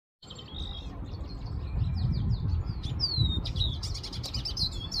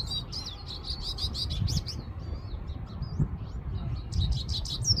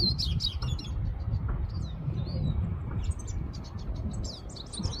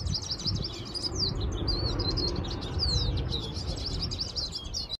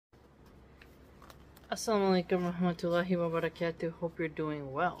Assalamualaikum warahmatullahi wabarakatuh. Hope you're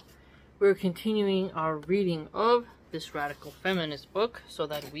doing well. We're continuing our reading of this radical feminist book so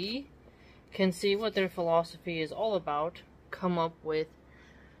that we can see what their philosophy is all about, come up with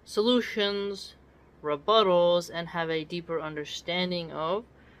solutions, rebuttals, and have a deeper understanding of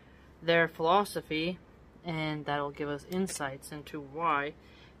their philosophy, and that'll give us insights into why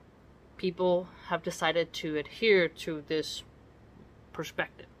people have decided to adhere to this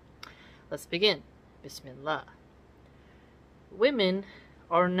perspective. Let's begin. Bismillah. Women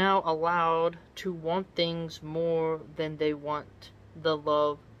are now allowed to want things more than they want the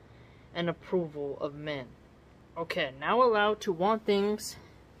love and approval of men. Okay, now allowed to want things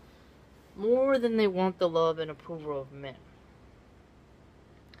more than they want the love and approval of men.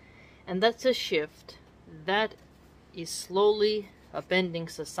 And that's a shift that is slowly upending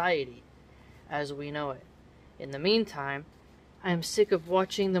society as we know it. In the meantime, I am sick of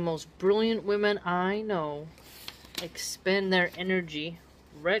watching the most brilliant women I know expend their energy,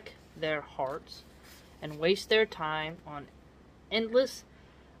 wreck their hearts, and waste their time on endless,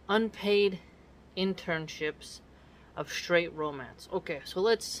 unpaid internships of straight romance. Okay, so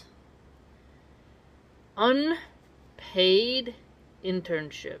let's... Unpaid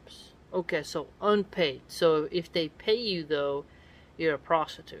internships. Okay, so unpaid. So if they pay you, though, you're a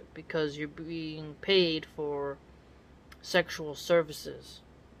prostitute because you're being paid for sexual services.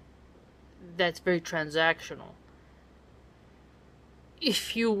 That's very transactional.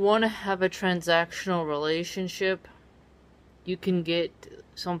 If you want to have a transactional relationship, you can get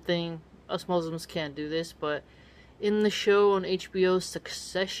something. Us Muslims can't do this, but in the show on HBO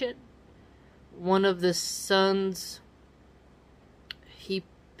Succession, one of the sons, he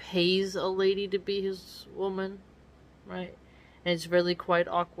pays a lady to be his woman, right? And it's really quite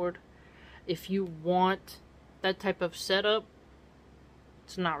awkward. If you want that type of setup,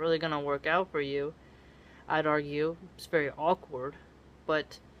 it's not really going to work out for you. I'd argue it's very awkward,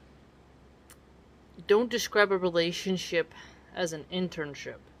 but don't describe a relationship as an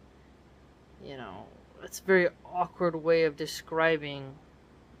internship. You know, it's a very awkward way of describing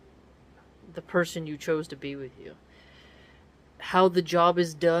the person you chose to be with you. How the job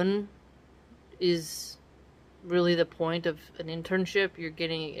is done is really the point of an internship. You're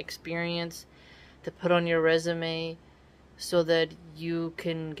getting experience to put on your resume so that you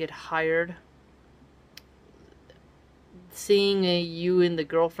can get hired. Seeing you in the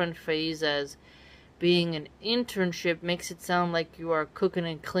girlfriend phase as being an internship makes it sound like you are cooking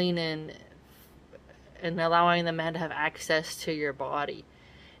and cleaning and allowing the man to have access to your body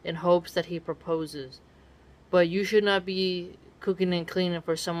in hopes that he proposes. But you should not be cooking and cleaning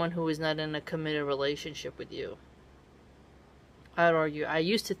for someone who is not in a committed relationship with you. I'd argue. I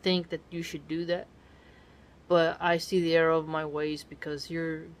used to think that you should do that, but I see the error of my ways because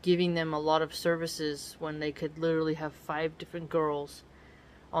you're giving them a lot of services when they could literally have 5 different girls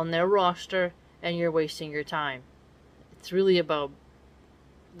on their roster and you're wasting your time. It's really about,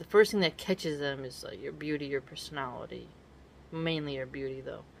 the first thing that catches them is like your beauty, your personality. Mainly your beauty,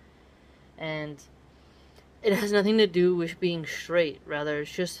 though. And it has nothing to do with being straight. Rather,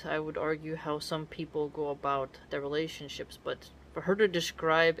 it's just, I would argue, how some people go about their relationships. But for her to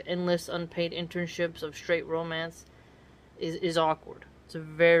describe endless unpaid internships of straight romance is awkward. It's a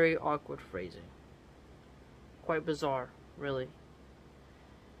very awkward phrasing. Quite bizarre, really.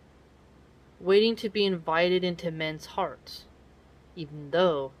 Waiting to be invited into men's hearts, even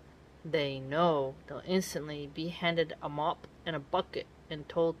though they know they'll instantly be handed a mop and a bucket and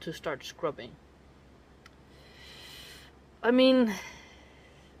told to start scrubbing. I mean,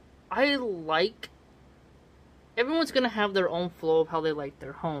 everyone's gonna have their own flow of how they like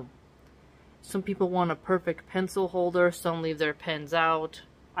their home. Some people want a perfect pencil holder, some leave their pens out.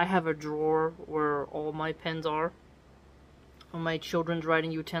 I have a drawer where all my pens are. All my children's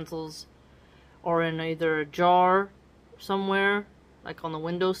writing utensils are in either a jar somewhere, like on the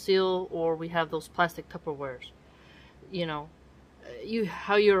windowsill, or we have those plastic Tupperwares. You know,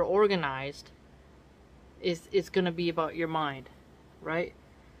 how you're organized is gonna be about your mind, right?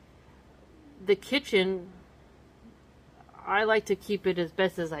 The kitchen, I like to keep it as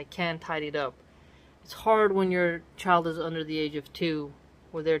best as I can tidied up. It's hard when your child is under the age of 2,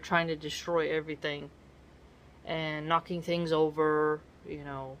 where they're trying to destroy everything and knocking things over. You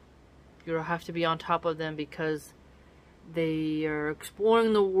know, you have to be on top of them because they are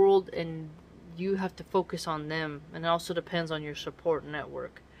exploring the world and you have to focus on them. And it also depends on your support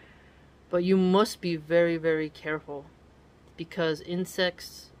network. But you must be very, very careful because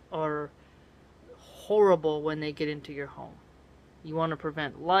insects are horrible when they get into your home. You want to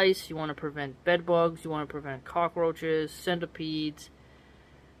prevent lice, you want to prevent bed bugs, you want to prevent cockroaches, centipedes,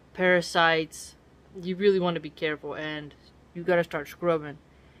 parasites, you really want to be careful, and you gotta start scrubbing.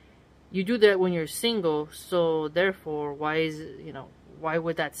 You do that when you're single, so therefore, why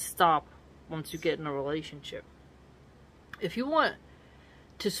would that stop once you get in a relationship? If you want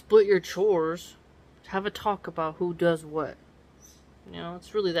to split your chores, have a talk about who does what.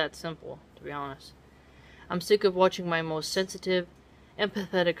 It's really that simple, to be honest. I'm sick of watching my most sensitive,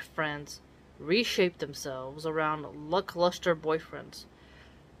 empathetic friends reshape themselves around lackluster boyfriends,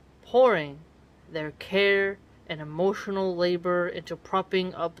 pouring their care and emotional labor into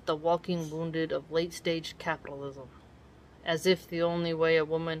propping up the walking wounded of late-stage capitalism, as if the only way a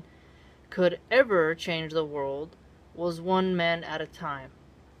woman could ever change the world was one man at a time.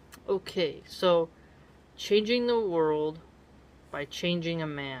 Okay, so changing the world by changing a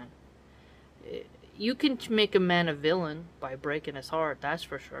man. You can make a man a villain by breaking his heart, that's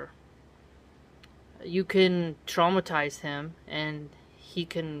for sure. You can traumatize him and he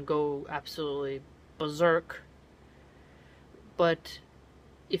can go absolutely berserk. But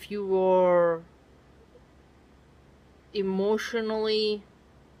if you are emotionally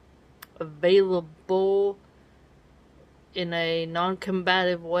available in a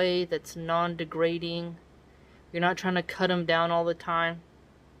non-combative way that's non-degrading, you're not trying to cut him down all the time,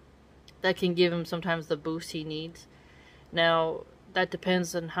 that can give him sometimes the boost he needs. Now, that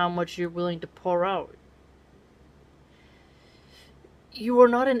depends on how much you're willing to pour out. You are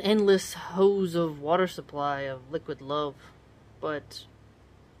not an endless hose of water supply of liquid love, but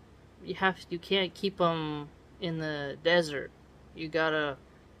you can't keep him in the desert. You gotta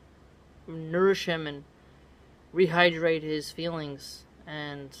nourish him and rehydrate his feelings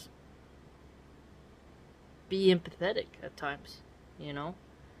and be empathetic at times,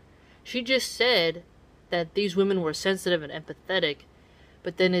 She just said that these women were sensitive and empathetic,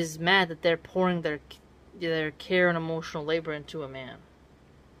 but then is mad that they're pouring their care and emotional labor into a man.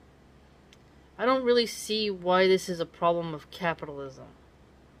 I don't really see why this is a problem of capitalism.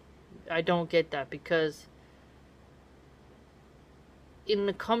 I don't get that, because in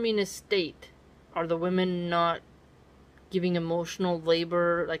the communist state, are the women not giving emotional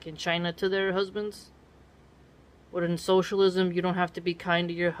labor like in China to their husbands? What, in socialism, you don't have to be kind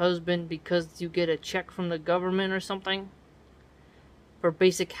to your husband because you get a check from the government or something for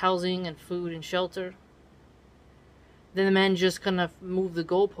basic housing and food and shelter? Then the man just gonna move the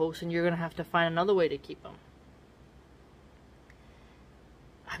goalposts and you're gonna have to find another way to keep him.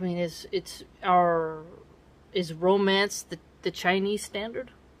 I mean, is romance the Chinese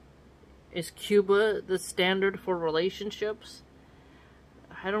standard? Is Cuba the standard for relationships?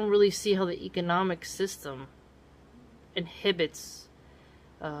 I don't really see how the economic system inhibits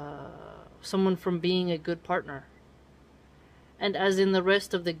someone from being a good partner. And as in the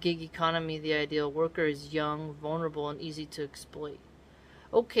rest of the gig economy, the ideal worker is young, vulnerable, and easy to exploit.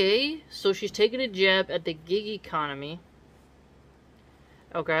 Okay, so she's taking a jab at the gig economy.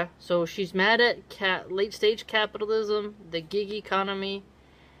 Okay, so she's mad at late-stage capitalism, the gig economy,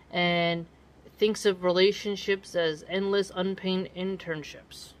 and thinks of relationships as endless, unpaid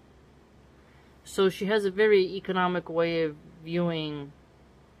internships. So she has a very economic way of viewing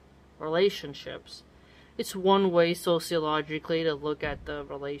relationships. It's one way sociologically to look at the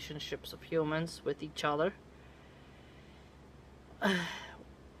relationships of humans with each other.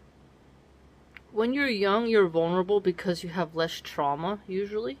 When you're young, you're vulnerable because you have less trauma,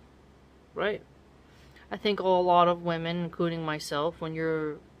 usually, right? I think a lot of women, including myself, when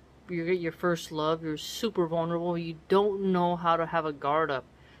you get your first love, you're super vulnerable. You don't know how to have a guard up.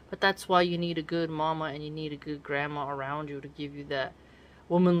 But that's why you need a good mama and you need a good grandma around you to give you that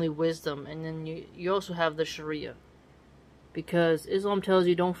womanly wisdom. And then you also have the Sharia, because Islam tells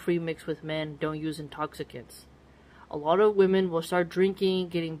you don't free mix with men, don't use intoxicants. A lot of women will start drinking,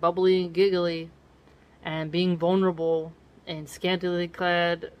 getting bubbly and giggly, and being vulnerable in scantily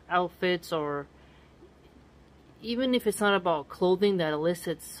clad outfits, or even if it's not about clothing that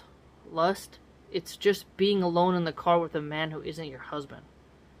elicits lust, it's just being alone in the car with a man who isn't your husband.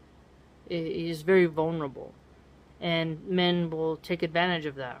 It is very vulnerable, and men will take advantage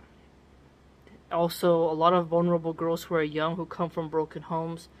of that. Also, a lot of vulnerable girls who are young, who come from broken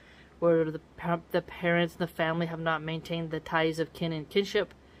homes, where the parents and the family have not maintained the ties of kin and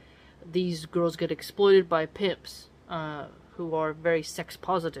kinship. These girls get exploited by pimps who are very sex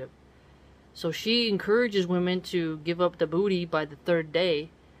positive. So she encourages women to give up the booty by the third day,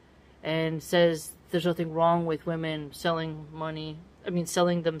 and says there's nothing wrong with women selling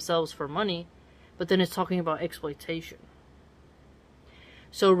themselves for money, but then it's talking about exploitation.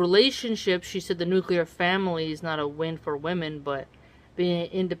 So relationships, she said the nuclear family is not a win for women, but being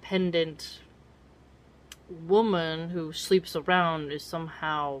an independent woman who sleeps around is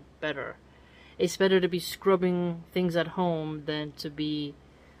somehow better. It's better to be scrubbing things at home than to be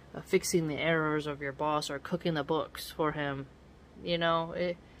fixing the errors of your boss or cooking the books for him. You know,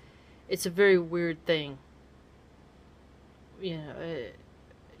 it's a very weird thing. You know,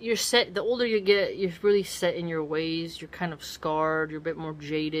 you're set. The older you get, you're really set in your ways. You're kind of scarred. You're a bit more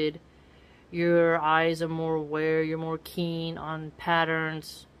jaded. Your eyes are more aware. You're more keen on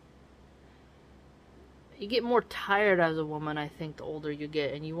patterns. You get more tired as a woman, I think, the older you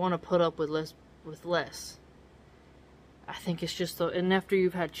get, and you want to put up with less. I think it's just and after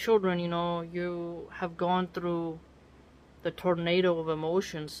you've had children, you know, you have gone through the tornado of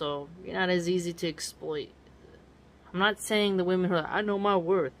emotions, so you're not as easy to exploit. I'm not saying the women who are like, I know my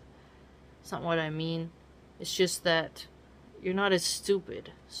worth. It's not what I mean. It's just that you're not as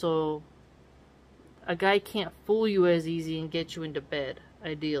stupid, so a guy can't fool you as easy and get you into bed,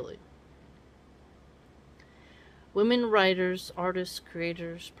 ideally. Women writers, artists,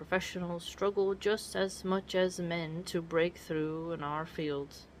 creators, professionals struggle just as much as men to break through in our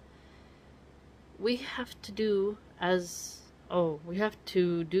fields. We have to do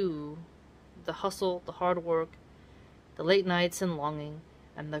the hustle, the hard work, the late nights and longing,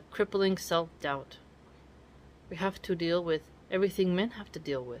 and the crippling self-doubt. We have to deal with everything men have to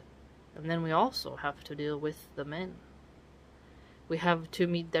deal with, and then we also have to deal with the men. We have to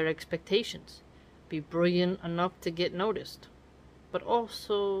meet their expectations. Be brilliant enough to get noticed, but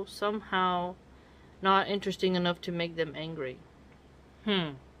also somehow not interesting enough to make them angry.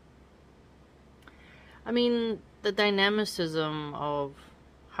 I mean, the dynamicism of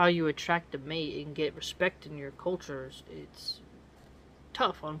how you attract a mate and get respect in your cultures, it's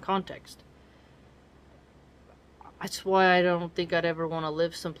tough on context. That's why I don't think I'd ever want to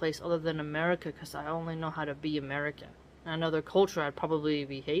live someplace other than America, because I only know how to be American. In another culture, I'd probably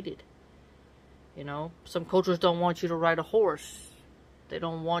be hated. You know, some cultures don't want you to ride a horse. They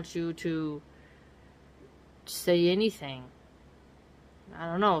don't want you to say anything. I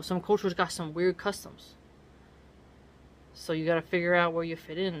don't know. Some cultures got some weird customs. So you gotta figure out where you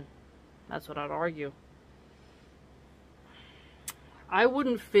fit in. That's what I'd argue. I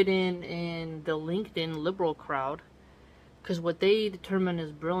wouldn't fit in the LinkedIn liberal crowd, because what they determine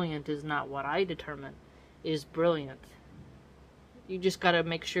is brilliant is not what I determine is brilliant. You just gotta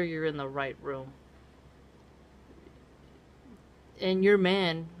make sure you're in the right room. And your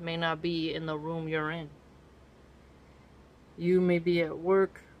man may not be in the room you're in. You may be at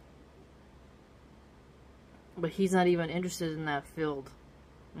work, but he's not even interested in that field.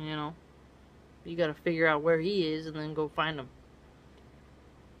 You know? You gotta figure out where he is and then go find him,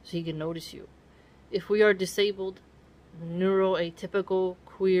 so he can notice you. If we are disabled, neuroatypical,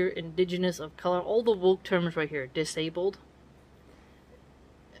 queer, indigenous, of color, all the woke terms right here, disabled.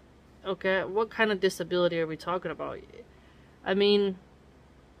 Okay, what kind of disability are we talking about? I mean,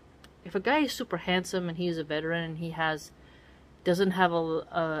 if a guy is super handsome and he's a veteran and he doesn't have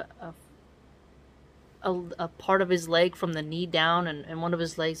a part of his leg from the knee down, and one of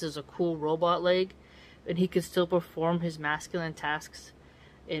his legs is a cool robot leg, and he can still perform his masculine tasks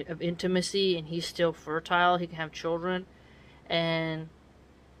of intimacy, and he's still fertile, he can have children, and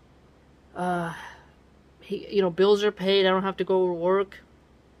bills are paid, I don't have to go to work,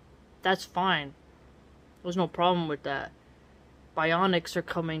 that's fine. There's no problem with that. Bionics are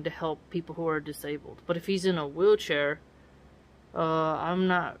coming to help people who are disabled. But if he's in a wheelchair,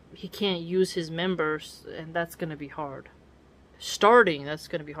 he can't use his members, and that's going to be hard. That's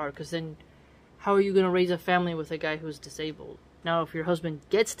going to be hard, because then how are you going to raise a family with a guy who's disabled? Now, if your husband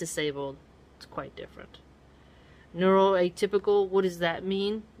gets disabled, it's quite different. Neuroatypical, what does that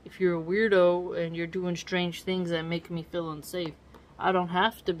mean? If you're a weirdo and you're doing strange things that make me feel unsafe, I don't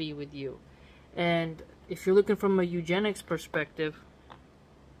have to be with you. And if you're looking from a eugenics perspective,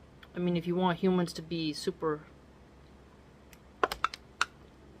 I mean, if you want humans to be super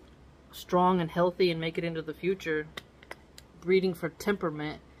strong and healthy and make it into the future, breeding for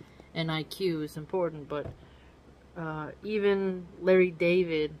temperament and IQ is important. But even Larry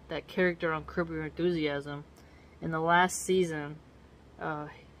David, that character on Curb Your Enthusiasm, in the last season,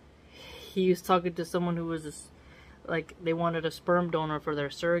 he was talking to someone who was they wanted a sperm donor for their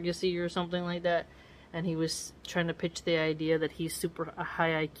surrogacy or something like that, and he was trying to pitch the idea that he's super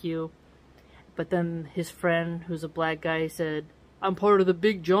high IQ, but then his friend, who's a black guy, said, I'm part of the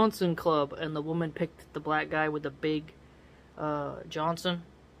Big Johnson Club, and the woman picked the black guy with the big Johnson.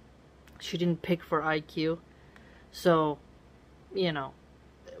 She didn't pick for IQ. So, you know,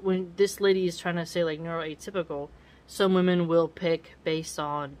 when this lady is trying to say, like, neuroatypical, some women will pick based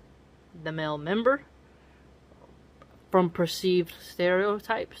on the male member, from perceived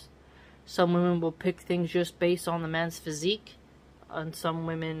stereotypes. Some women will pick things just based on the man's physique, and some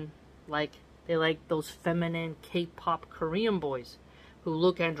women, like, They like those feminine K-pop Korean boys who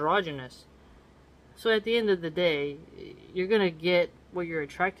look androgynous. So at the end of the day, you're gonna get what you're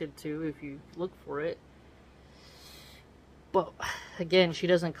attracted to if you look for it. But again, she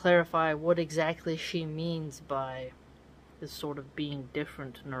doesn't clarify what exactly she means by this sort of being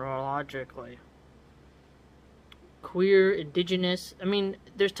different neurologically. Queer, indigenous. I mean,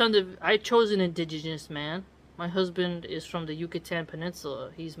 there's tons of... I chose an indigenous man. My husband is from the Yucatan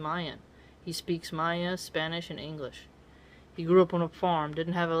Peninsula. He's Mayan. He speaks Maya, Spanish, and English. He grew up on a farm,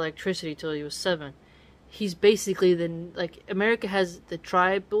 didn't have electricity till he was 7. He's basically like, America has the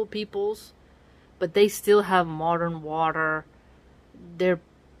tribal peoples, but they still have modern water. They're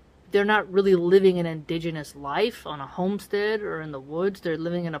not really living an indigenous life on a homestead or in the woods. They're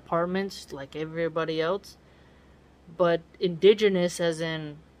living in apartments like everybody else. But indigenous as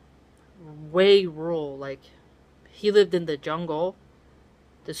in way rural. Like, he lived in the jungle.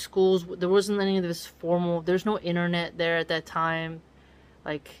 The schools, there wasn't any of this formal, there's no internet there at that time.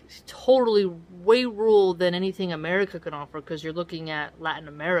 Like, totally way rural than anything America could offer, because you're looking at Latin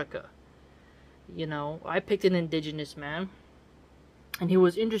America. You know, I picked an indigenous man. And he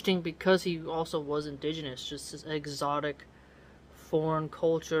was interesting because he also was indigenous. Just this exotic, foreign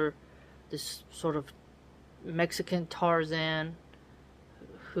culture. This sort of Mexican Tarzan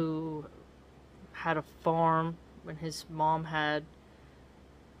who had a farm when his mom had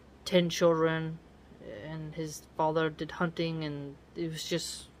 10 children. And his father did hunting, and it was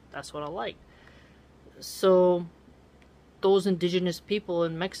just, that's what I liked. So those indigenous people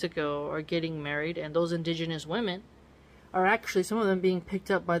in Mexico are getting married, and those indigenous women are actually, some of them, being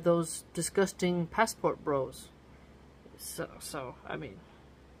picked up by those disgusting passport bros. So I mean,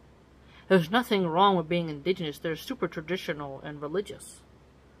 there's nothing wrong with being indigenous. They're super traditional and religious.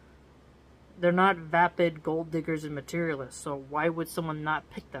 They're not vapid gold diggers and materialists, so why would someone not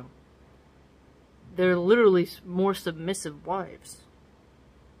pick them? They're literally more submissive wives.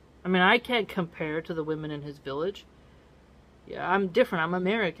 I mean, I can't compare to the women in his village. Yeah, I'm different. I'm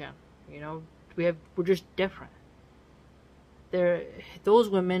American. You know, we're just different. Those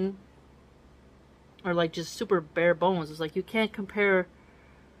women are like just super bare bones. It's like you can't compare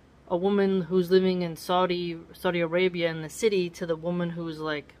a woman who's living in Saudi Arabia in the city to the woman who's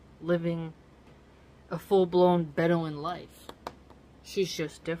like living a full-blown Bedouin life. She's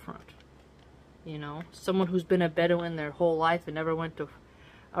just different. You know, someone who's been a Bedouin their whole life and never went to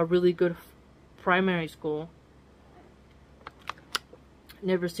a really good primary school,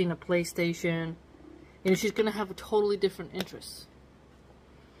 never seen a PlayStation, and she's gonna have a totally different interest.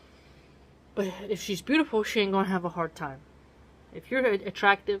 But if she's beautiful, she ain't gonna have a hard time. If you're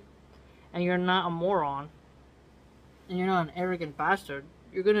attractive and you're not a moron and you're not an arrogant bastard,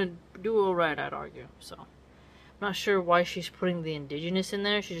 you're gonna do alright, I'd argue. So I'm not sure why she's putting the indigenous in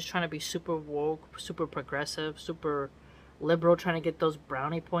there. She's just trying to be super woke, super progressive, super liberal, trying to get those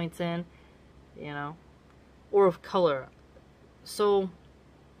brownie points in, you know, or of color. So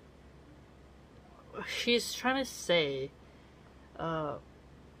she's trying to say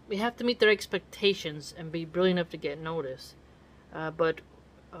we have to meet their expectations and be brilliant enough to get noticed, but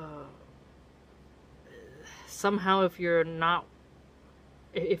somehow if you're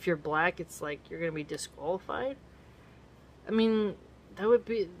black, it's like you're gonna be disqualified. I mean, that would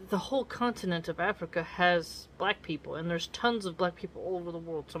be, the whole continent of Africa has black people, and there's tons of black people all over the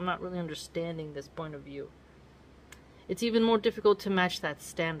world, so I'm not really understanding this point of view. It's even more difficult to match that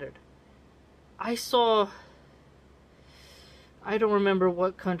standard. I don't remember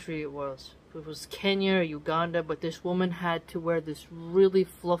what country it was. If it was Kenya or Uganda, but this woman had to wear this really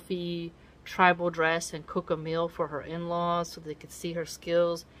fluffy tribal dress and cook a meal for her in-laws so they could see her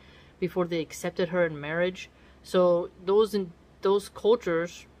skills before they accepted her in marriage. So those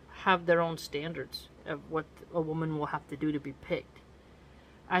cultures have their own standards of what a woman will have to do to be picked.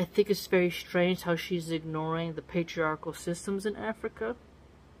 I think it's very strange how she's ignoring the patriarchal systems in Africa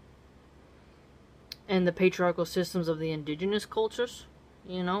and the patriarchal systems of the indigenous cultures.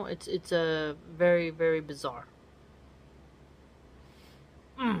 You know, it's a very, very bizarre.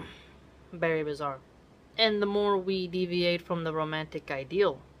 Very bizarre. And the more we deviate from the romantic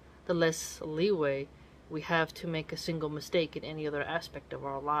ideal, the less leeway we have to make a single mistake in any other aspect of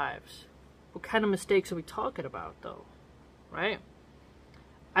our lives. What kind of mistakes are we talking about, though? Right?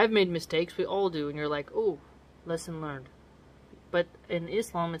 I've made mistakes, we all do, and you're like, oh, lesson learned. But in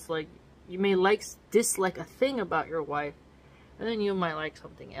Islam, it's like, you may dislike a thing about your wife, and then you might like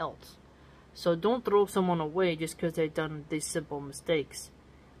something else. So don't throw someone away just because they've done these simple mistakes.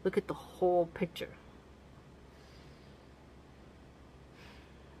 Look at the whole picture.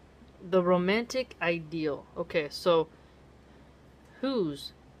 The romantic ideal. Okay, so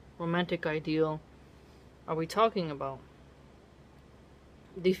whose romantic ideal are we talking about?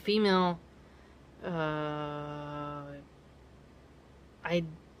 The female, the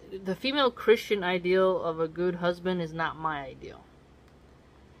female Christian ideal of a good husband is not my ideal.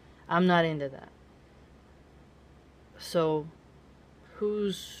 I'm not into that. So,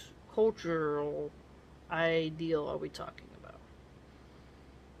 whose cultural ideal are we talking about?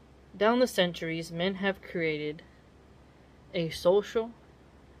 Down the centuries, men have created a social,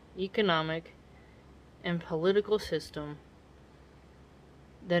 economic, and political system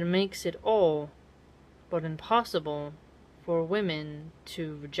that makes it all but impossible for women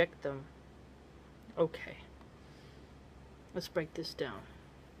to reject them. Okay, let's break this down.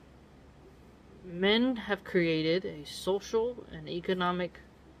 Men have created a social and economic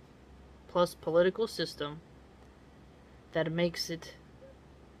plus political system that makes it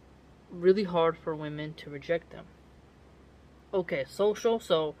really hard for women to reject them. Okay, social,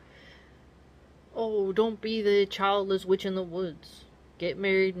 so, oh, don't be the childless witch in the woods. Get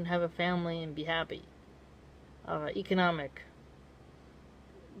married and have a family and be happy. Economic.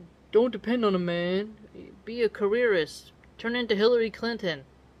 Don't depend on a man. Be a careerist. Turn into Hillary Clinton.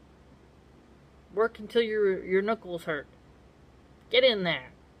 Work until your knuckles hurt. Get in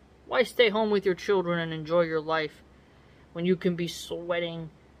there. Why stay home with your children and enjoy your life when you can be sweating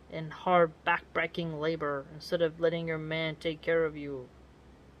in hard back-breaking labor instead of letting your man take care of you?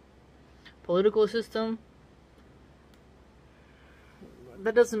 Political system?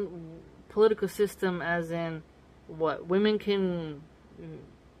 That doesn't... Political system as in what? Women can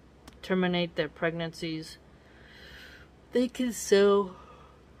terminate their pregnancies. They can sell...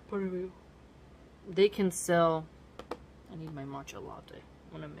 They can sell... I need my matcha latte.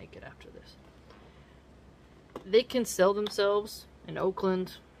 I'm gonna make it after this. They can sell themselves in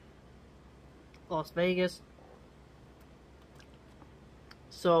Oakland, Las Vegas.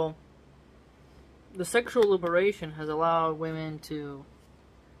 So, the sexual liberation has allowed women to,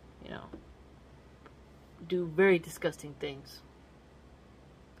 do very disgusting things.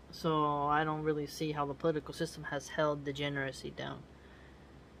 So, I don't really see how the political system has held degeneracy down.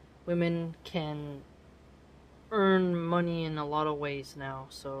 Women can earn money in a lot of ways now,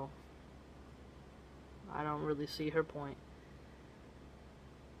 so I don't really see her point.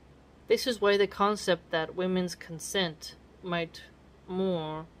 This is why the concept that women's consent might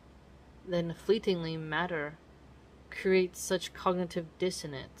more than fleetingly matter creates such cognitive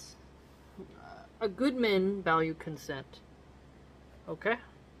dissonance. A good man value consent, okay?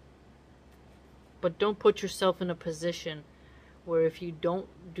 But don't put yourself in a position where if you don't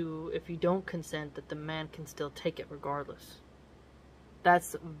consent, that the man can still take it regardless.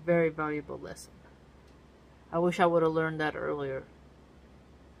 That's a very valuable lesson. I wish I would have learned that earlier.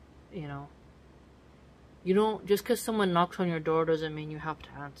 You don't, just because someone knocks on your door doesn't mean you have to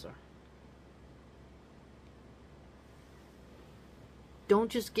answer. Don't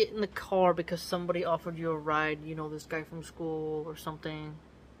just get in the car because somebody offered you a ride, this guy from school or something.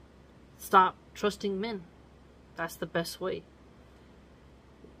 Stop trusting men. That's the best way.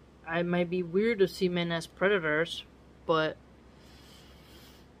 It might be weird to see men as predators, but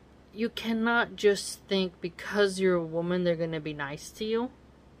you cannot just think because you're a woman they're going to be nice to you.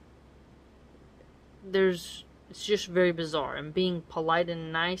 It's just very bizarre. And being polite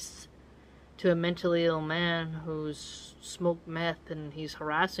and nice to a mentally ill man who's smoked meth and he's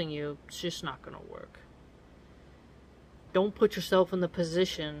harassing you, it's just not going to work. Don't put yourself in the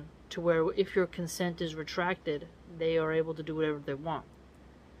position to where if your consent is retracted, they are able to do whatever they want.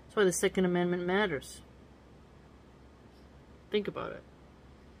 That's why the Second Amendment matters. Think about it.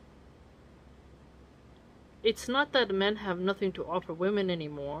 It's not that men have nothing to offer women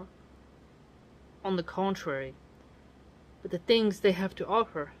anymore. On the contrary. But the things they have to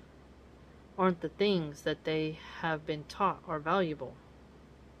offer aren't the things that they have been taught are valuable.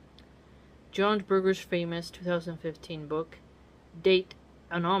 John Berger's famous 2015 book,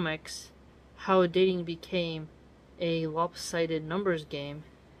 Date-onomics, How Dating Became a Lopsided Numbers Game,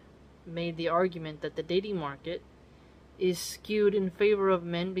 made the argument that the dating market is skewed in favor of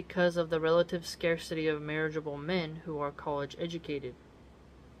men because of the relative scarcity of marriageable men who are college educated.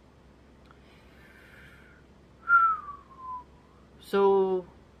 So,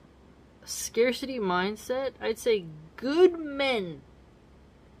 scarcity mindset, I'd say good men,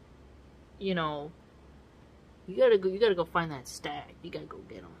 you gotta go find that stag. You gotta go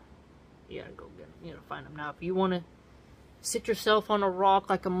get him. You gotta find him. Now, if you want to sit yourself on a rock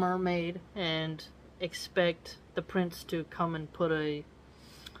like a mermaid and expect the prince to come and put a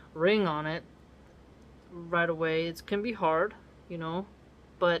ring on it right away, it can be hard,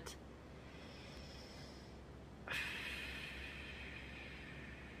 but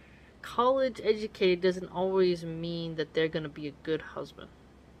college educated doesn't always mean that they're going to be a good husband.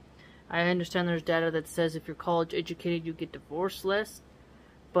 I understand there's data that says if you're college educated, you get divorced less,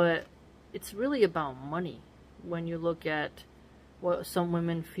 but it's really about money when you look at what some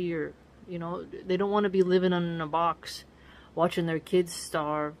women fear. You know, they don't want to be living in a box watching their kids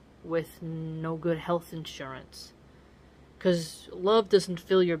starve with no good health insurance. Because love doesn't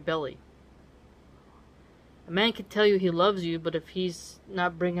fill your belly. A man can tell you he loves you, but if he's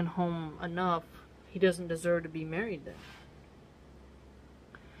not bringing home enough, he doesn't deserve to be married then.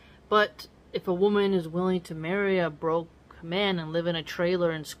 But if a woman is willing to marry a broke man and live in a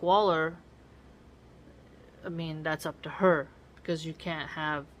trailer in squalor, I mean, that's up to her. Because you can't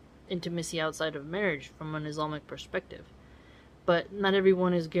have intimacy outside of marriage from an Islamic perspective. But not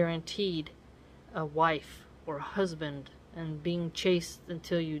everyone is guaranteed a wife or a husband, and being chaste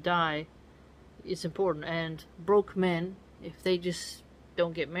until you die is important. And broke men, if they just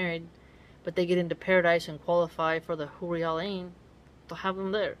don't get married, but they get into paradise and qualify for the Huri al-Ain, they'll have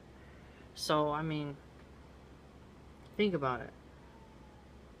them there. So, I mean, think about it.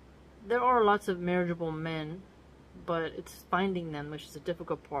 There are lots of marriageable men, but it's finding them which is the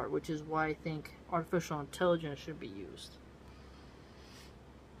difficult part, which is why I think artificial intelligence should be used.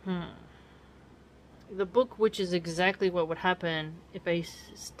 The book, which is exactly what would happen if a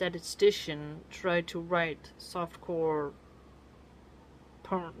statistician tried to write softcore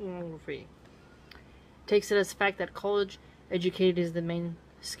pornography, takes it as fact that college educated is the main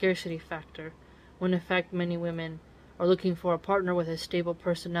scarcity factor, when in fact many women are looking for a partner with a stable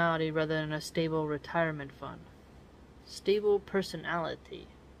personality rather than a stable retirement fund. Stable personality.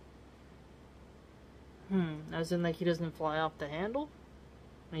 As in like he doesn't fly off the handle?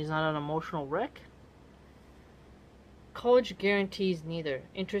 And he's not an emotional wreck? College guarantees neither.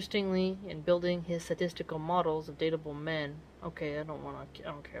 Interestingly, in building his statistical models of dateable men, okay, I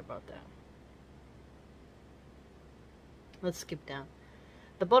don't care about that. Let's skip down.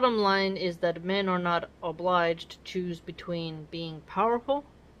 The bottom line is that men are not obliged to choose between being powerful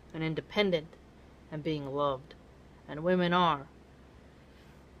and independent and being loved. And women are.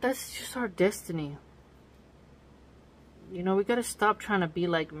 That's just our destiny. You know, we gotta stop trying to be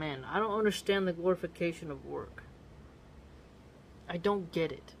like men. I don't understand the glorification of work. I don't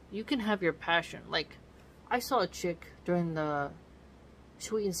get it. You can have your passion. Like, I saw a chick during the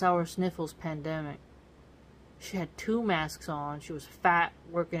sweet and sour sniffles pandemic. She had 2 masks on. She was fat,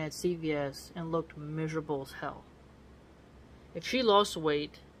 working at CVS, and looked miserable as hell. If she lost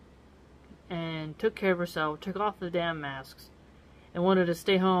weight and took care of herself, took off the damn masks, and wanted to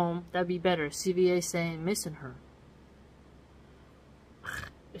stay home, that'd be better. CVS ain't missing her.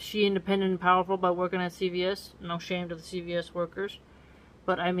 Is she independent and powerful by working at CVS? No shame to the CVS workers.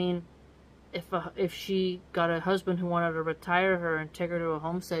 But I mean, if she got a husband who wanted to retire her and take her to a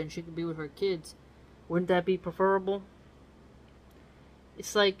homestead and she could be with her kids, wouldn't that be preferable?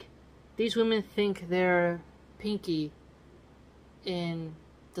 It's like these women think they're Pinky in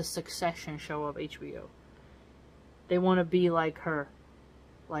the Succession show of HBO. They want to be like her.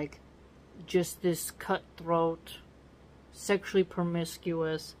 Like, just this cutthroat, sexually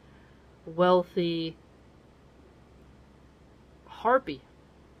promiscuous, wealthy harpy.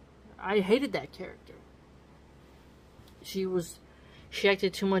 I hated that character. She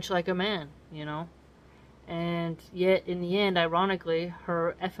acted too much like a man, you know? And yet, in the end, ironically,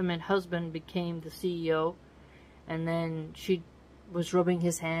 her effeminate husband became the CEO, and then she was rubbing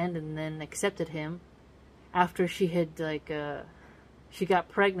his hand and then accepted him after she had, like, she got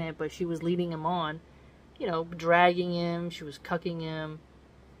pregnant, but she was leading him on, you know, dragging him, she was cucking him.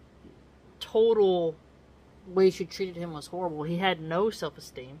 Total way she treated him was horrible. He had no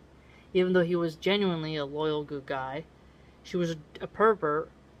self-esteem, even though he was genuinely a loyal, good guy. She was a pervert,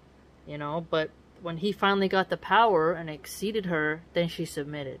 you know, but when he finally got the power and exceeded her, then she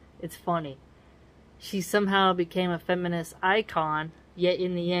submitted. It's funny. She somehow became a feminist icon, yet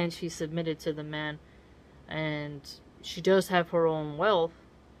in the end she submitted to the man. And she does have her own wealth,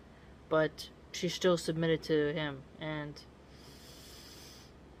 but she still submitted to him. And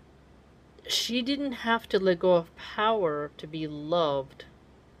she didn't have to let go of power to be loved,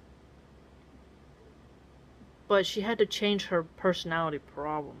 but she had to change her personality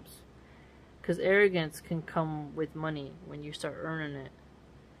problems. Because arrogance can come with money when you start earning it.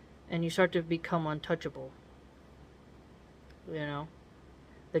 And you start to become untouchable. You know?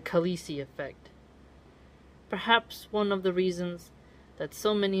 The Khaleesi effect. Perhaps one of the reasons that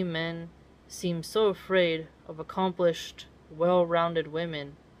so many men seem so afraid of accomplished, well-rounded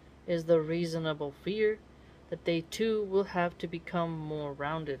women is the reasonable fear that they too will have to become more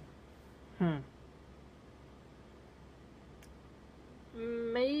rounded.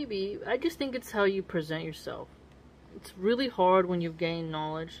 Maybe. I just think it's how you present yourself. It's really hard when you've gained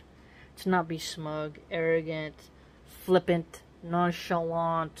knowledge to not be smug, arrogant, flippant,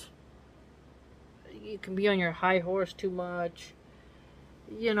 nonchalant. You can be on your high horse too much.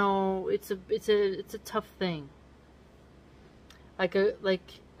 You know, it's a tough thing. I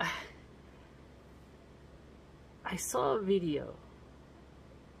saw a video.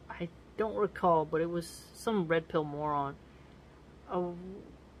 I don't recall, but it was some red pill moron.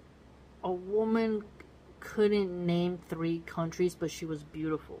 A woman couldn't name 3 countries, but she was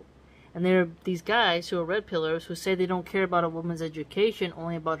beautiful. And there are these guys who are red pillars who say they don't care about a woman's education,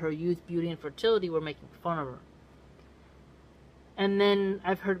 only about her youth, beauty, and fertility. We're making fun of her. And then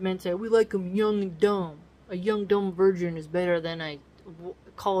I've heard men say, we like them young and dumb. A young, dumb virgin is better than a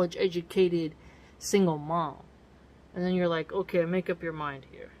college-educated single mom. And then you're like, okay, make up your mind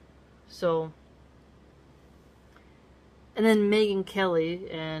here. So, and then Megyn Kelly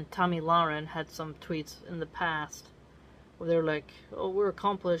and Tommy Lauren had some tweets in the past where they're like, oh, we're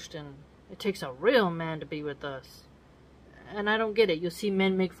accomplished and it takes a real man to be with us. And I don't get it. You'll see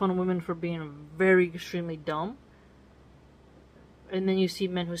men make fun of women for being very extremely dumb. And then you see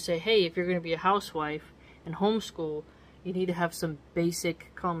men who say, hey, if you're going to be a housewife and homeschool, you need to have some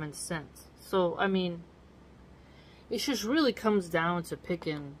basic common sense. So, I mean, it just really comes down to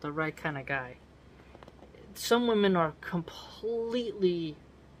picking the right kind of guy. Some women are completely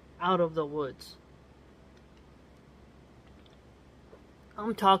out of the woods.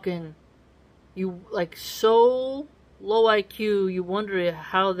 I'm talking, you like so low IQ, you wonder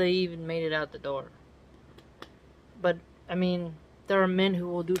how they even made it out the door. But, I mean, there are men who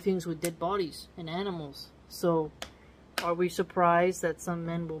will do things with dead bodies and animals. So, are we surprised that some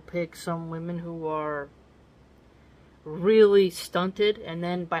men will pick some women who are really stunted, and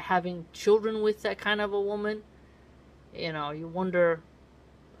then by having children with that kind of a woman, you know, you wonder,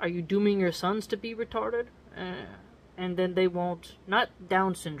 are you dooming your sons to be retarded? And then they won't, not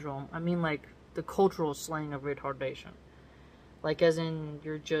Down syndrome, I mean like the cultural slang of retardation. Like as in,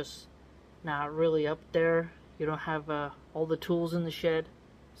 you're just not really up there, you don't have all the tools in the shed.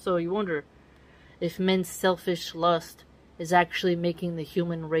 So you wonder if men's selfish lust is actually making the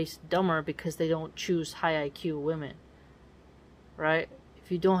human race dumber because they don't choose high IQ women. Right?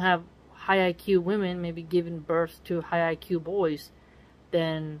 If you don't have high IQ women maybe giving birth to high IQ boys,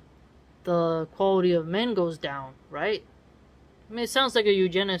 then the quality of men goes down, right? I mean, it sounds like a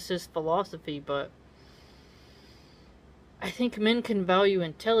eugenicist philosophy, but I think men can value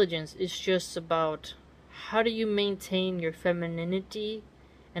intelligence. It's just about how do you maintain your femininity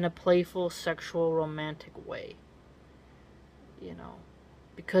in a playful, sexual, romantic way. You know?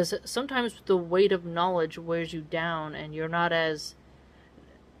 Because sometimes the weight of knowledge wears you down and you're not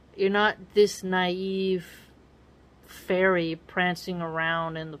this naive fairy prancing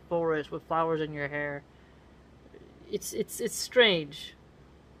around in the forest with flowers in your hair. It's strange.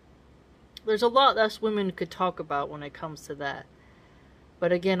 There's a lot us women could talk about when it comes to that.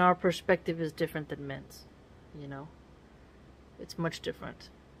 But again, our perspective is different than men's, you know? It's much different.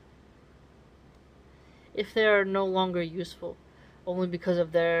 If they are no longer useful, only because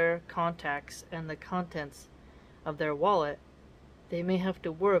of their contacts and the contents of their wallet, they may have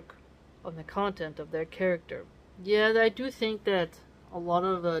to work on the content of their character. Yeah, I do think that a lot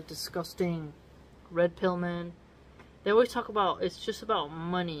of the disgusting red pill men, they always talk about, it's just about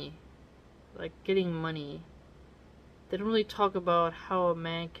money, like getting money. They don't really talk about how a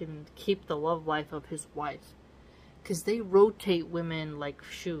man can keep the love life of his wife, because they rotate women like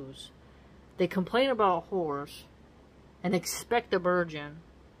shoes. They complain about whores and expect a virgin,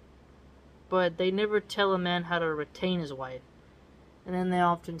 but they never tell a man how to retain his wife. And then they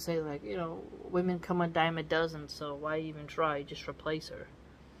often say, like, you know, women come a dime a dozen, so why even try? Just replace her.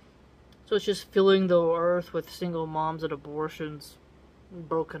 So it's just filling the earth with single moms and abortions, and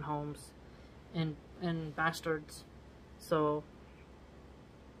broken homes, and bastards. So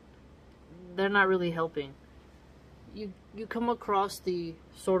they're not really helping. You come across the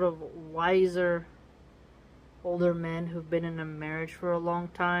sort of wiser older men who've been in a marriage for a long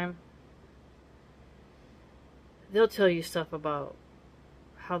time. They'll tell you stuff about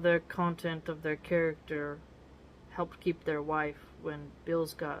how their content of their character helped keep their wife when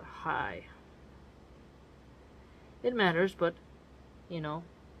bills got high. It matters, but, you know,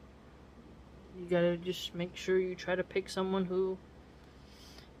 you gotta just make sure you try to pick someone who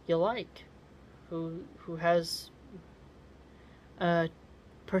you like, who has a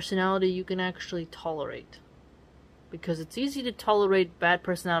personality you can actually tolerate. Because it's easy to tolerate bad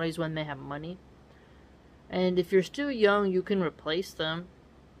personalities when they have money. And if you're still young, you can replace them.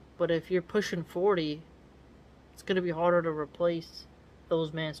 But if you're pushing 40, it's going to be harder to replace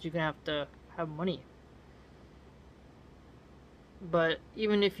those men, so you're gonna have to have money. But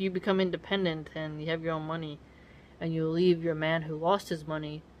even if you become independent and you have your own money and you leave your man who lost his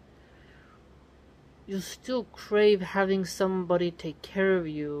money, you'll still crave having somebody take care of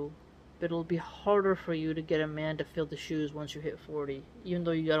you, but it'll be harder for you to get a man to fill the shoes once you hit 40, even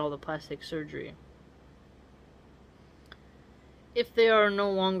though you got all the plastic surgery. If they are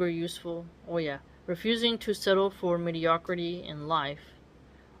no longer useful, refusing to settle for mediocrity in life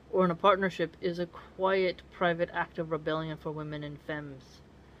or in a partnership is a quiet, private act of rebellion for women and femmes.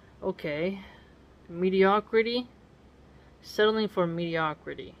 Okay, mediocrity? Settling for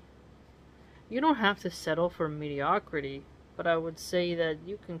mediocrity. You don't have to settle for mediocrity, but I would say that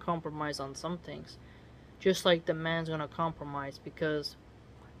you can compromise on some things. Just like the man's gonna compromise, because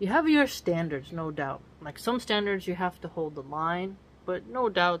you have your standards, no doubt. Like, some standards you have to hold the line, but no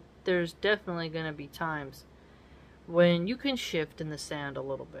doubt there's definitely gonna be times when you can shift in the sand a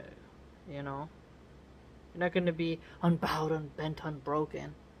little bit, you know? You're not going to be unbowed, unbent,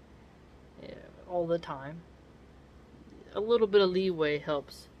 unbroken all the time. A little bit of leeway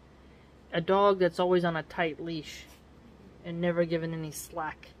helps. A dog that's always on a tight leash and never given any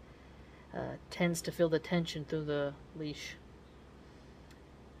slack tends to feel the tension through the leash.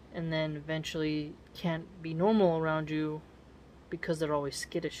 And then eventually can't be normal around you because they're always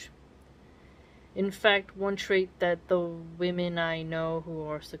skittish. In fact, one trait that the women I know who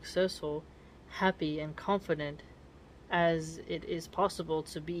are successful, happy, and confident, as it is possible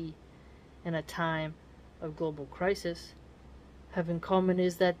to be in a time of global crisis, have in common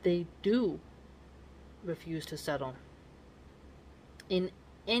is that they do refuse to settle in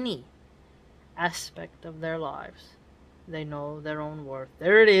any aspect of their lives. They know their own worth.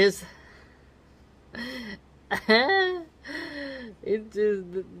 There it is. It is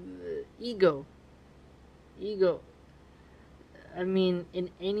the ego. I mean, in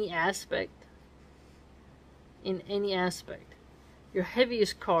any aspect, your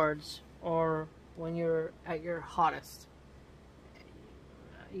heaviest cards are when you're at your hottest.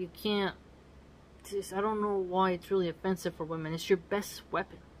 You can't, I don't know why it's really offensive for women. It's your best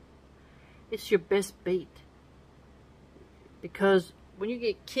weapon. It's your best bait. Because when you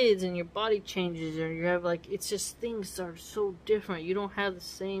get kids and your body changes, or you have, like, it's just, things are so different. You don't have the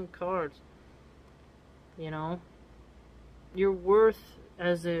same cards. You know, your worth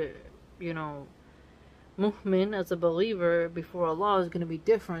as a, mu'min, as a believer before Allah, is going to be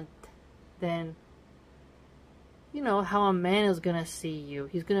different than, how a man is going to see you.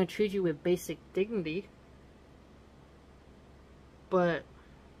 He's going to treat you with basic dignity, but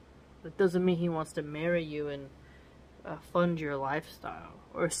that doesn't mean he wants to marry you and fund your lifestyle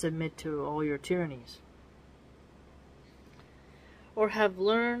or submit to all your tyrannies, or have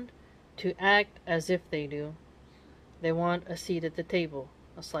learned to act as if they do. They want a seat at the table,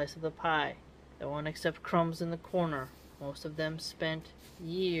 a slice of the pie. They won't accept crumbs in the corner. Most of them spent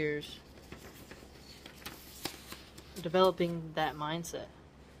years developing that mindset.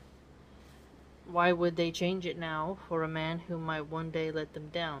 Why would they change it now for a man who might one day let them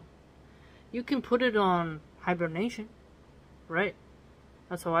down? You can put it on hibernation, right?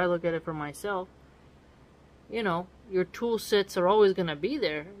 That's how I look at it for myself. Your tool sets are always gonna be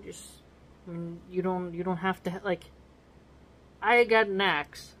there. You don't have to, like, I got an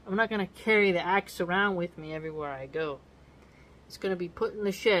axe. I'm not gonna carry the axe around with me everywhere I go. It's gonna be put in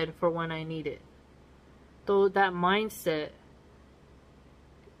the shed for when I need it. Though that mindset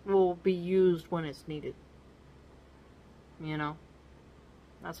will be used when it's needed.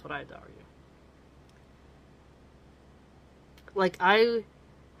 That's what I'd argue. Like, I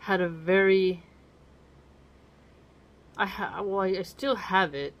had a very, I still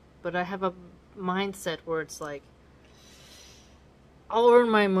have it, but I have a mindset where it's like, I'll earn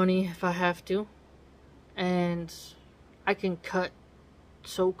my money if I have to, and I can cut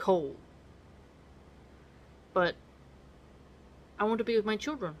so cold, but I want to be with my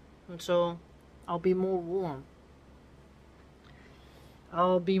children, and so I'll be more warm.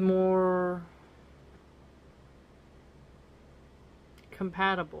 I'll be more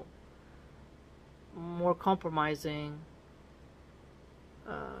compatible, more compromising,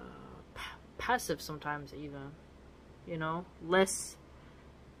 passive sometimes even, less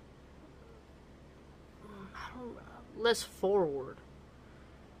forward.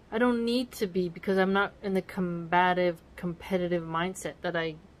 I don't need to be, because I'm not in the combative, competitive mindset that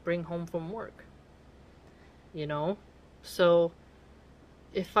I bring home from work. So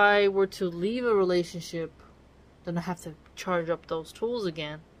if I were to leave a relationship, then I have to charge up those tools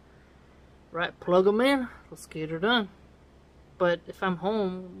again. Right? Plug them in. Let's get her done. But if I'm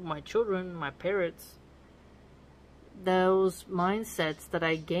home, my children, my parents, those mindsets that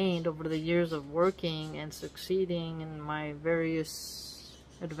I gained over the years of working and succeeding in my various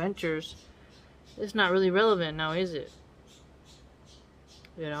adventures is not really relevant now, is it?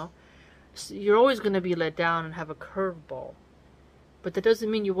 You know? So you're always going to be let down and have a curveball. But that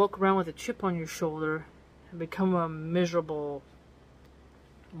doesn't mean you walk around with a chip on your shoulder and become a miserable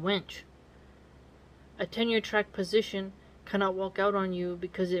wench. A tenure track position cannot walk out on you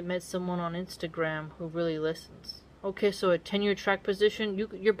because it met someone on Instagram who really listens. Okay, so a tenure track position,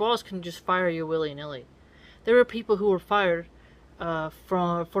 your boss can just fire you willy-nilly. There are people who were fired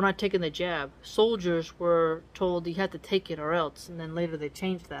for not taking the jab. Soldiers were told you had to take it or else, and then later they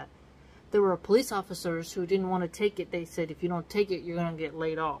changed that. There were police officers who didn't want to take it. They said, if you don't take it, you're going to get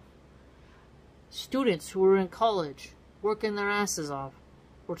laid off. Students who were in college, working their asses off,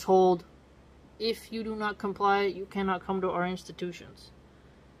 were told, if you do not comply, you cannot come to our institutions.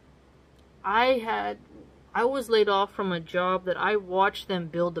 I was laid off from a job that I watched them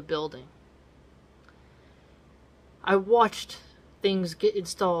build a building. I watched things get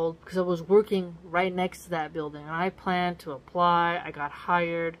installed because I was working right next to that building. And I planned to apply. I got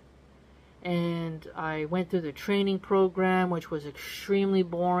hired. And I went through the training program, which was extremely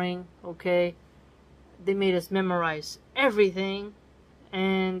boring, okay? They made us memorize everything.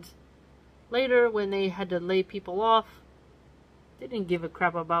 And later, when they had to lay people off, they didn't give a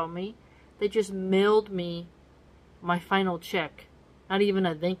crap about me. They just mailed me my final check. Not even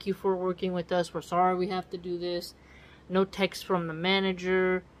a thank you for working with us. We're sorry we have to do this. No text from the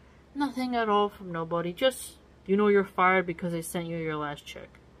manager. Nothing at all from nobody. Just, you know you're fired because they sent you your last check.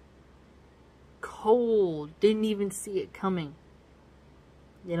 Cold. Didn't even see it coming.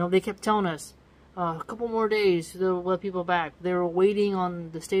 You know, they kept telling us, a couple more days they'll let people back. They were waiting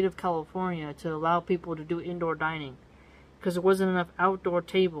on the state of California to allow people to do indoor dining because there wasn't enough outdoor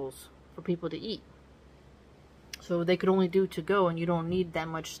tables for people to eat. So they could only do to go, and you don't need that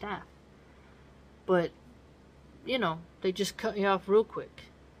much staff. But, you know, they just cut you off real quick.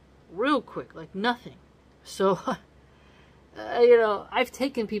 Real quick, like nothing. So, you know, I've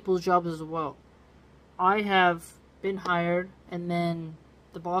taken people's jobs as well. I have been hired, and then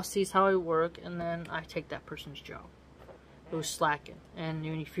the boss sees how I work, and then I take that person's job who's slacking. And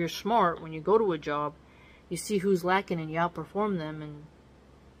if you're smart, when you go to a job, you see who's lacking and you outperform them, and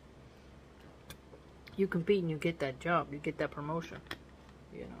you compete and you get that job, you get that promotion,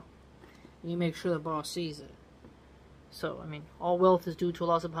 you know. You make sure the boss sees it. So, I mean, all wealth is due to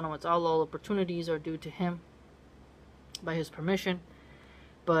Allah subhanahu wa ta'ala. All opportunities are due to Him by His permission.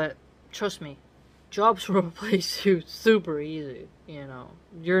 But, trust me, jobs will replace you super easy, you know.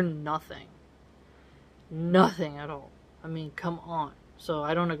 You're nothing. Nothing at all. I mean, come on. So,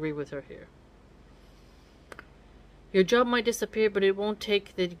 I don't agree with her here. Your job might disappear, but it won't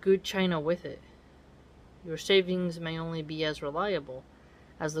take the good china with it. Your savings may only be as reliable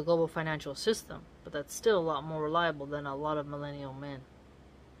as the global financial system, but that's still a lot more reliable than a lot of millennial men.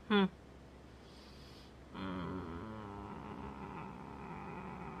 You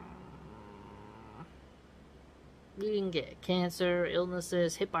can get cancer,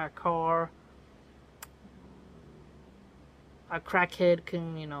 illnesses, hit by a car. A crackhead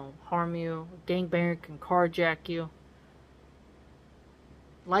can, you know, harm you. A gangbanger can carjack you.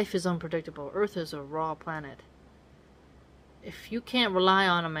 Life is unpredictable. Earth is a raw planet. If you can't rely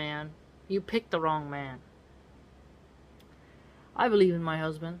on a man, you picked the wrong man. I believe in my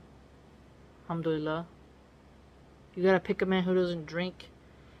husband. Alhamdulillah. You gotta pick a man who doesn't drink,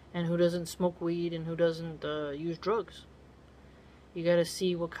 and who doesn't smoke weed, and who doesn't use drugs. You gotta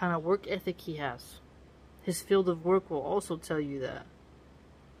see what kind of work ethic he has. His field of work will also tell you that.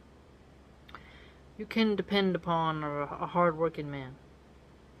 You can depend upon a hard-working man.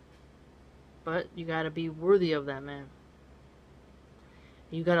 But you gotta be worthy of that man.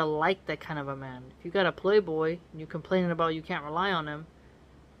 You gotta like that kind of a man. If you got a playboy and you're complaining about you can't rely on him,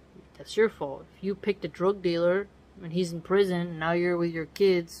 that's your fault. If you picked a drug dealer and he's in prison, and now you're with your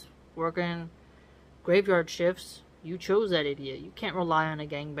kids working graveyard shifts, you chose that idiot. You can't rely on a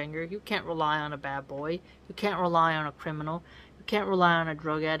gangbanger. You can't rely on a bad boy. You can't rely on a criminal. You can't rely on a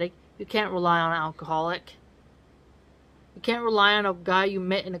drug addict. You can't rely on an alcoholic. You can't rely on a guy you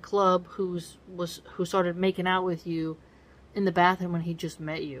met in a club who started making out with you in the bathroom when he just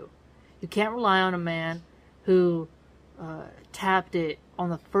met you. You can't rely on a man who tapped it on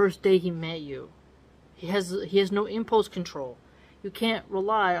the first day he met you. He has no impulse control. You can't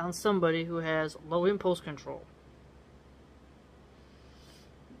rely on somebody who has low impulse control.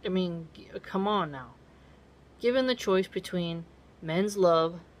 I mean, come on now. Given the choice between men's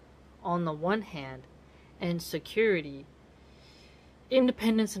love on the one hand and security,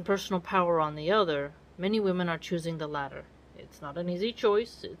 independence and personal power on the other, Many women are choosing the latter. It's not an easy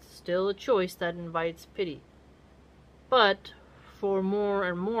choice. It's still a choice that invites pity. But for more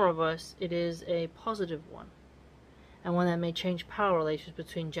and more of us, it is a positive one. And one that may change power relations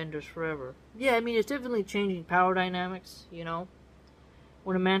between genders forever. Yeah, I mean, it's definitely changing power dynamics, you know?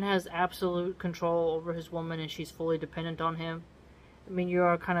 When a man has absolute control over his woman and she's fully dependent on him, I mean, you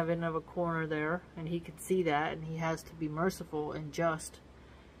are kind of in a corner there, and he can see that, and he has to be merciful and just.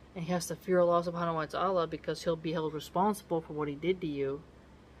 And he has to fear Allah subhanahu wa ta'ala because he'll be held responsible for what he did to you.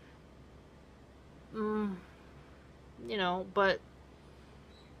 You know, but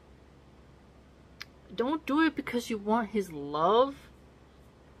don't do it because you want his love.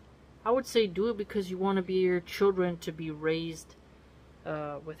 I would say do it because you want to be your children to be raised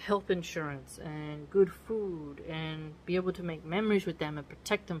with health insurance and good food and be able to make memories with them and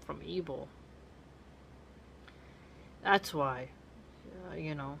protect them from evil. That's why,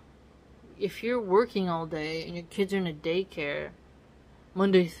 you know, if you're working all day and your kids are in a daycare,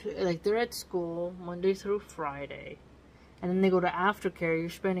 like they're at school Monday through Friday, and then they go to aftercare, you're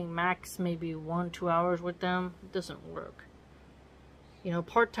spending max maybe 1-2 hours with them. It doesn't work. You know,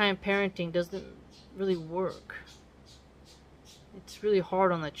 part-time parenting doesn't really work. It's really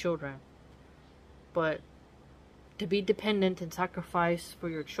hard on the children. But to be dependent and sacrifice for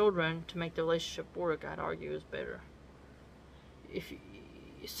your children to make the relationship work, I'd argue is better.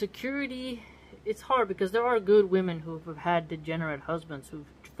 Security, it's hard because there are good women who have had degenerate husbands who've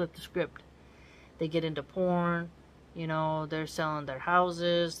flipped the script. They get into porn, you know, they're selling their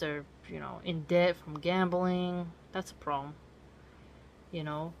houses, they're, you know, in debt from gambling. That's a problem, you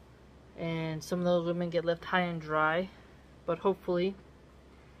know. And some of those women get left high and dry. But hopefully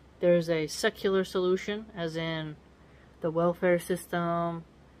there's a secular solution, as in the welfare system,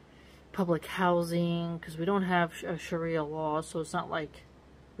 public housing, because we don't have a Sharia law, so it's not like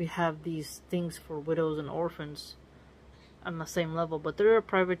we have these things for widows and orphans on the same level. But there are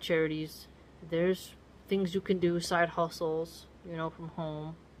private charities, there's things you can do, side hustles, you know, from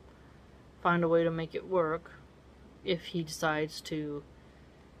home. Find a way to make it work if he decides to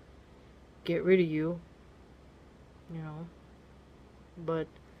get rid of you. You know, but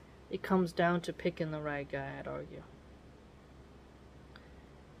it comes down to picking the right guy, I'd argue.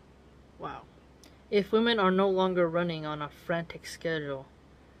 Wow. If women are no longer running on a frantic schedule,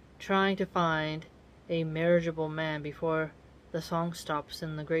 trying to find a marriageable man before the song stops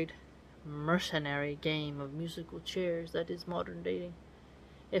in the great mercenary game of musical chairs that is modern dating,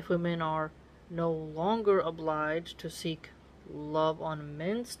 if women are no longer obliged to seek love on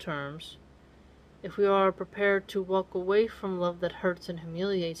men's terms, if we are prepared to walk away from love that hurts and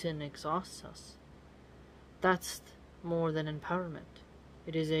humiliates and exhausts us, that's more than empowerment.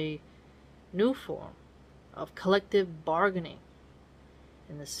 It is a new form of collective bargaining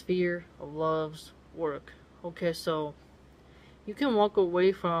in the sphere of love's work. Okay, so you can walk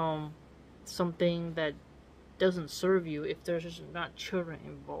away from something that doesn't serve you if there's not children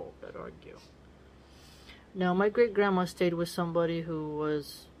involved, I'd argue. Now, my great-grandma stayed with somebody who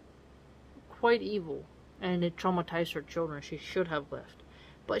was quite evil, and it traumatized her children. She should have left,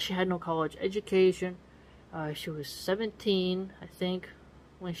 but she had no college education. She was 17, I think,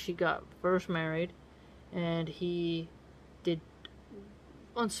 when she got first married, and he did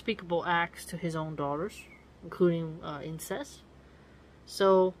unspeakable acts to his own daughters, including incest.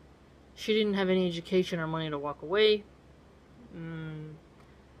 So she didn't have any education or money to walk away.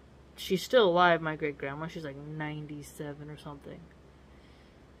 She's still alive, my great-grandma. She's like 97 or something.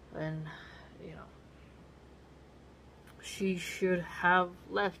 And, you know, she should have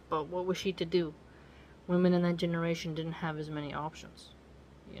left, but what was she to do? Women in that generation didn't have as many options,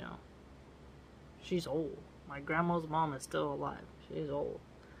 you know. She's old. My grandma's mom is still alive. She's old.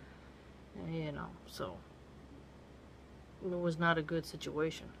 And, you know, so it was not a good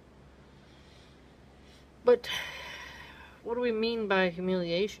situation. But what do we mean by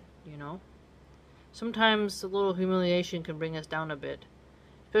humiliation, you know? Sometimes a little humiliation can bring us down a bit.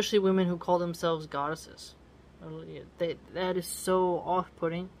 Especially women who call themselves goddesses. That is so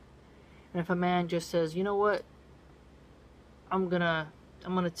off-putting. And if a man just says, you know what, I'm gonna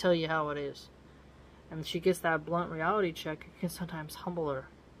tell you how it is, and she gets that blunt reality check, it can sometimes humble her.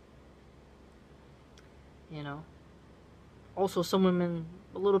 You know. Also, some women,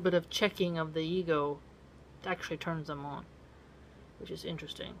 a little bit of checking of the ego actually turns them on, which is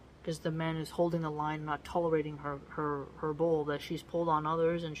interesting. Because the man is holding the line, not tolerating her bull that she's pulled on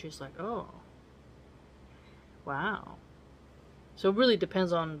others, and she's like, oh, wow. So it really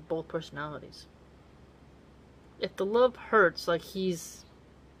depends on both personalities. If the love hurts, like he's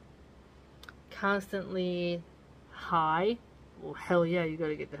constantly high, well, hell yeah, you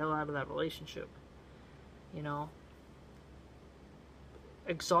gotta get the hell out of that relationship. you know,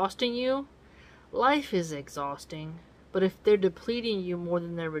 exhausting you. Life is exhausting, but if they're depleting you more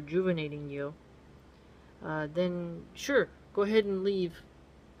than they're rejuvenating you, then sure, go ahead and leave,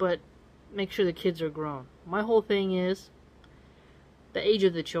 but make sure the kids are grown. My whole thing is the age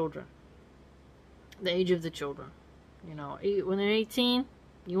of the children. The age of the children. You know, when they're 18,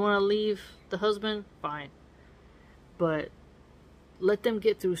 you want to leave the husband, fine. But let them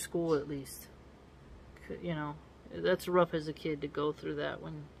get through school at least. You know, that's rough as a kid to go through that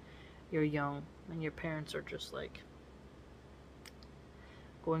when you're young and your parents are just like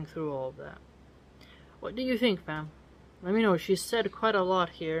going through all of that. What do you think, fam? Let me know. She said quite a lot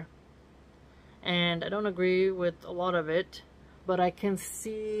here, and I don't agree with a lot of it, but I can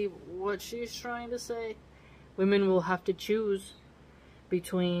see what she's trying to say. Women will have to choose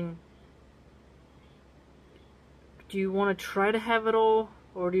between, do you want to try to have it all,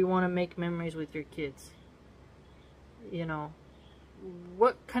 or do you want to make memories with your kids? You know,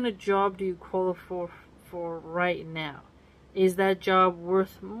 what kind of job do you qualify for right now? Is that job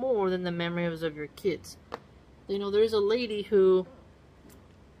worth more than the memories of your kids? You know, there's a lady who,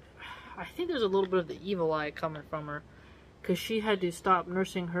 I think there's a little bit of the evil eye coming from her, because she had to stop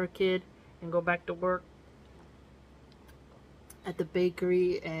nursing her kid and go back to work at the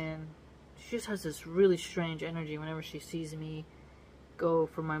bakery, and she just has this really strange energy whenever she sees me go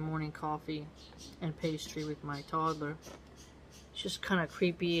for my morning coffee and pastry with my toddler. It's just kind of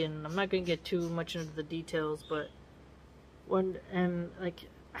creepy, and I'm not going to get too much into the details, but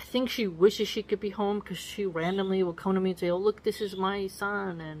I think she wishes she could be home, because she randomly will come to me and say, oh, look, this is my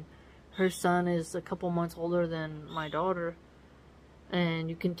son, and her son is a couple months older than my daughter, and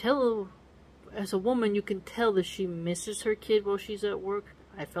you can tell, as a woman, you can tell that she misses her kid while she's at work.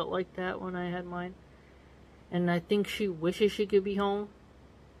 I felt like that when I had mine, and I think she wishes she could be home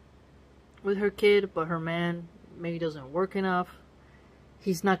with her kid, but her man maybe doesn't work enough.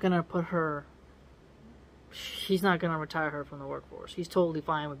 He's not gonna retire her from the workforce. He's totally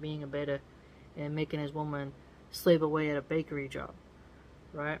fine with being a beta and making his woman slave away at a bakery job,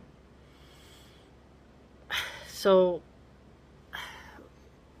 right? So,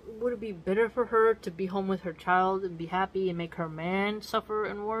 would it be better for her to be home with her child and be happy and make her man suffer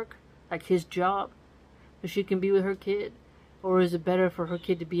and work, like his job, so she can be with her kid? Or is it better for her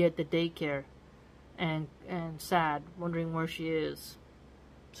kid to be at the daycare and sad, wondering where she is,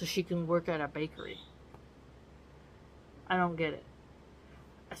 so she can work at a bakery? I don't get it.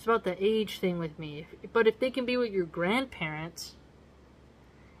 It's about the age thing with me. But if they can be with your grandparents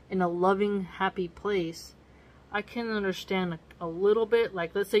in a loving, happy place, I can understand a little bit.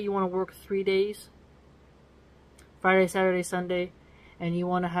 Like, let's say you want to work 3 days, Friday, Saturday, Sunday, and you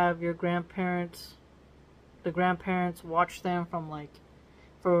want to have the grandparents watch them from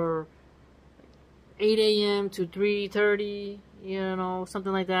for 8 a.m. to 3:30, you know,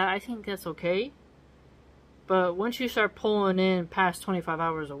 something like that. I think that's okay. But once you start pulling in past 25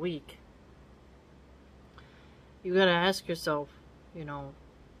 hours a week, you gotta ask yourself, you know,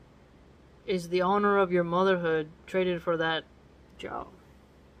 is the honor of your motherhood traded for that job?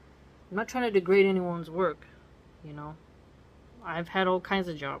 I'm not trying to degrade anyone's work, you know. I've had all kinds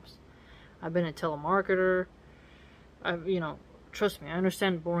of jobs. I've been a telemarketer. Trust me, I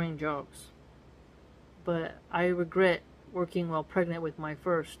understand boring jobs. But I regret working while pregnant with my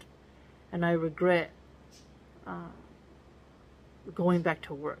first. And I regret going back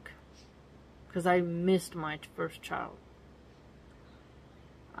to work, because I missed my first child,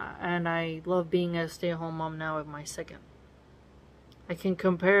 and I love being a stay-at-home mom now with my second. I can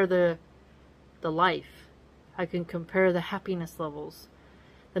compare the life, I can compare the happiness levels,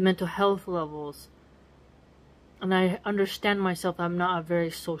 the mental health levels, and I understand myself. I'm not a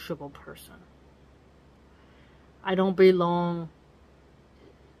very sociable person. I don't belong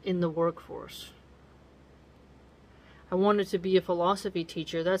in the workforce. I wanted to be a philosophy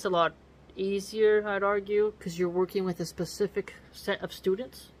teacher. That's a lot easier, I'd argue, because you're working with a specific set of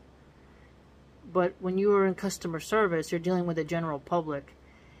students. But when you are in customer service, you're dealing with the general public,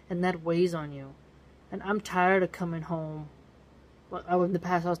 and that weighs on you. And I'm tired of coming home. Well, in the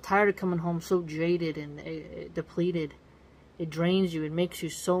past, I was tired of coming home so jaded and depleted. It drains you. It makes you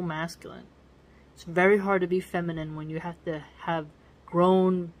so masculine. It's very hard to be feminine when you have to have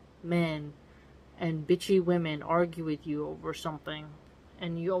grown men and bitchy women argue with you over something,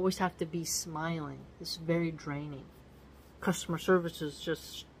 and you always have to be smiling. It's very draining. Customer service is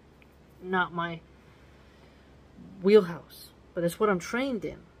just not my wheelhouse, but it's what I'm trained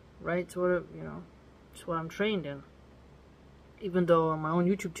in, right? It's what it's what I'm trained in. Even though on my own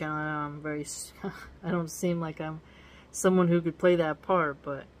YouTube channel, I'm very, I don't seem like I'm someone who could play that part,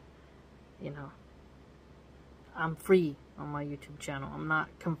 but you know, I'm free on my YouTube channel. I'm not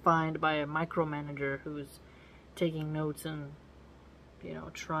confined by a micromanager who's taking notes and, you know,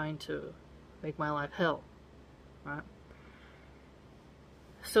 trying to make my life hell, right?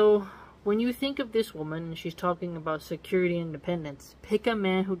 So when you think of this woman and she's talking about security and independence, pick a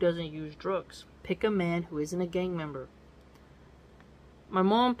man who doesn't use drugs. Pick a man who isn't a gang member. My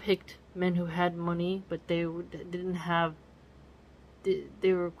mom picked men who had money, but they didn't have,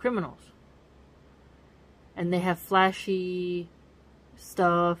 they were criminals. And they have flashy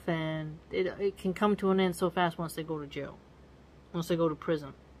stuff, and it can come to an end so fast once they go to jail. Once they go to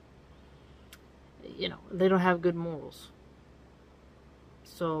prison. You know, they don't have good morals.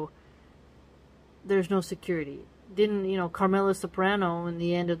 So, there's no security. Didn't, you know, Carmela Soprano, in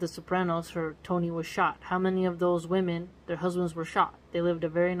the end of The Sopranos, her Tony was shot. How many of those women, their husbands were shot? They lived a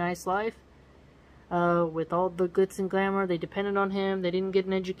very nice life. With all the glitz and glamour. They depended on him. They didn't get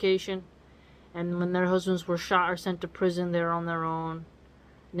an education. And when their husbands were shot or sent to prison, they were on their own.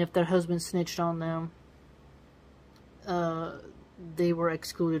 And if their husband snitched on them, they were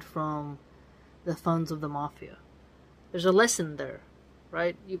excluded from the funds of the mafia. There's a lesson there,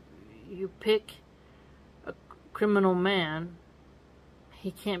 right? You pick a criminal man,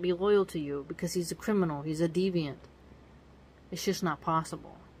 he can't be loyal to you because he's a criminal, he's a deviant. It's just not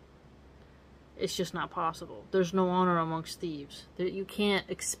possible. It's just not possible. There's no honor amongst thieves. You can't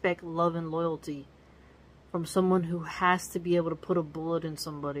expect love and loyalty from someone who has to be able to put a bullet in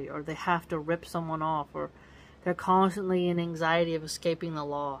somebody, or they have to rip someone off, or they're constantly in anxiety of escaping the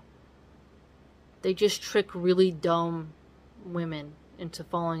law. They just trick really dumb women into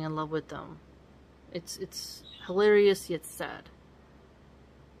falling in love with them. It's hilarious yet sad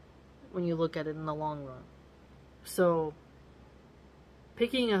when you look at it in the long run. So,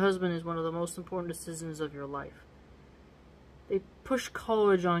 picking a husband is one of the most important decisions of your life. They push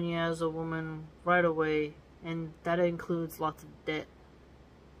college on you as a woman right away, and that includes lots of debt.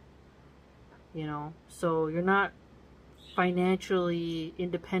 You know, so you're not financially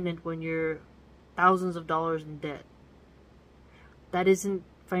independent when you're thousands of dollars in debt. That isn't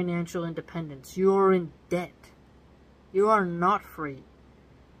financial independence. You're in debt. You are not free.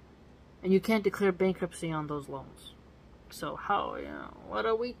 And you can't declare bankruptcy on those loans. So how, you know, what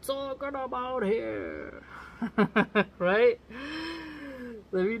are we talking about here? Right?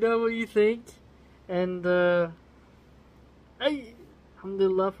 Let me know what you think. And,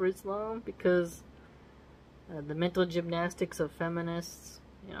 alhamdulillah for Islam, because the mental gymnastics of feminists,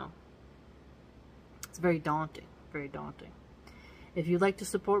 you know, it's very daunting. Very daunting. If you'd like to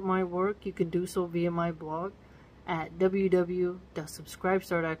support my work, you can do so via my blog at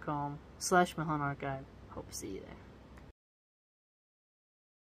www.subscribestar.com/MilhanArchive. Hope to see you there.